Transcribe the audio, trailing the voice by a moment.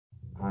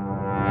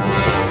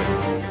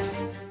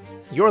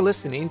You're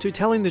listening to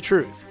Telling the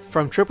Truth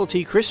from Triple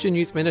T Christian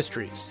Youth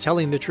Ministries,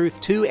 telling the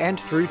truth to and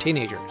through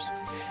teenagers.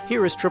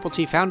 Here is Triple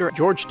T founder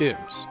George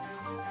Dooms.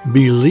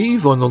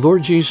 Believe on the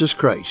Lord Jesus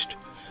Christ.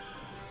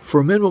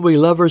 For men will be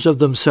lovers of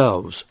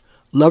themselves,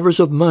 lovers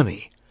of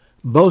money,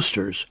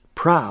 boasters,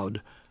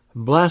 proud,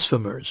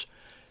 blasphemers,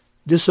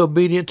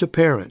 disobedient to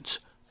parents,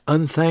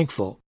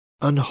 unthankful,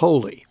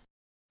 unholy.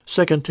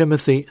 2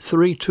 Timothy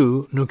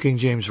 3:2, New King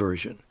James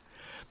Version.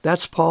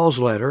 That's Paul's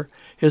letter,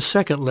 his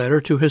second letter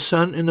to his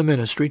son in the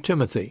ministry,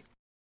 Timothy.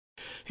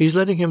 He's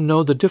letting him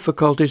know the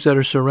difficulties that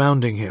are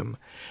surrounding him,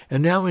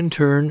 and now in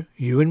turn,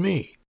 you and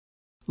me.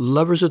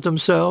 Lovers of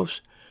themselves?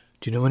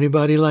 Do you know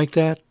anybody like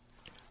that?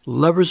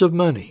 Lovers of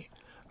money?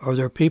 Are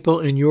there people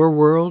in your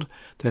world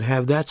that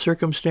have that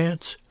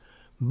circumstance?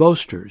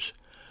 Boasters?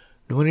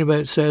 Know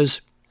anybody that says,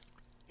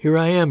 "Here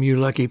I am, you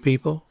lucky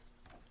people"?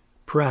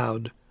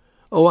 Proud?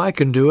 "Oh, I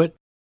can do it.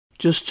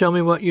 Just tell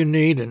me what you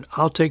need and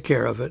I'll take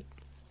care of it."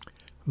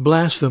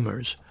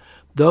 Blasphemers?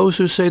 Those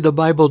who say the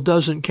Bible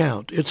doesn't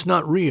count, it's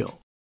not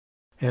real.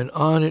 And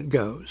on it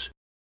goes.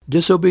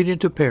 Disobedient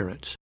to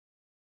parents.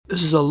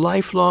 This is a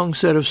lifelong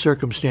set of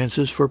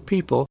circumstances for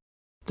people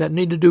that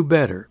need to do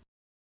better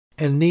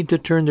and need to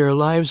turn their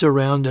lives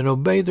around and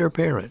obey their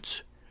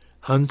parents.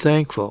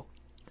 Unthankful.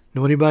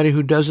 Know anybody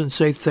who doesn't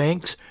say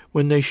thanks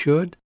when they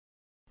should?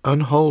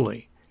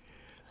 Unholy.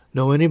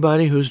 Know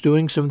anybody who's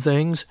doing some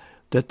things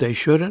that they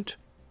shouldn't?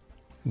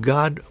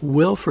 God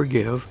will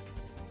forgive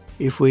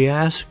if we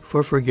ask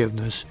for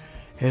forgiveness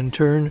and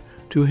turn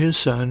to his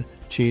Son,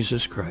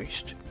 Jesus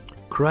Christ.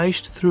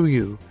 Christ through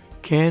you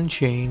can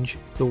change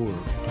the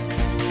world.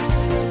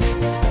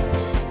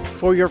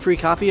 For your free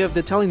copy of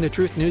the Telling the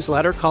Truth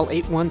newsletter, call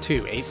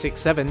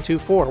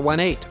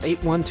 812-867-2418,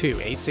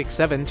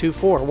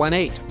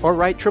 812-867-2418, or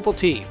write Triple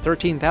T,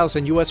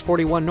 13,000 U.S.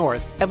 41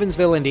 North,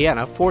 Evansville,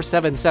 Indiana,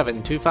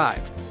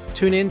 47725.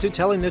 Tune in to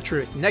Telling the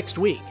Truth next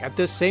week at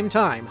this same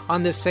time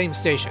on this same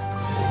station.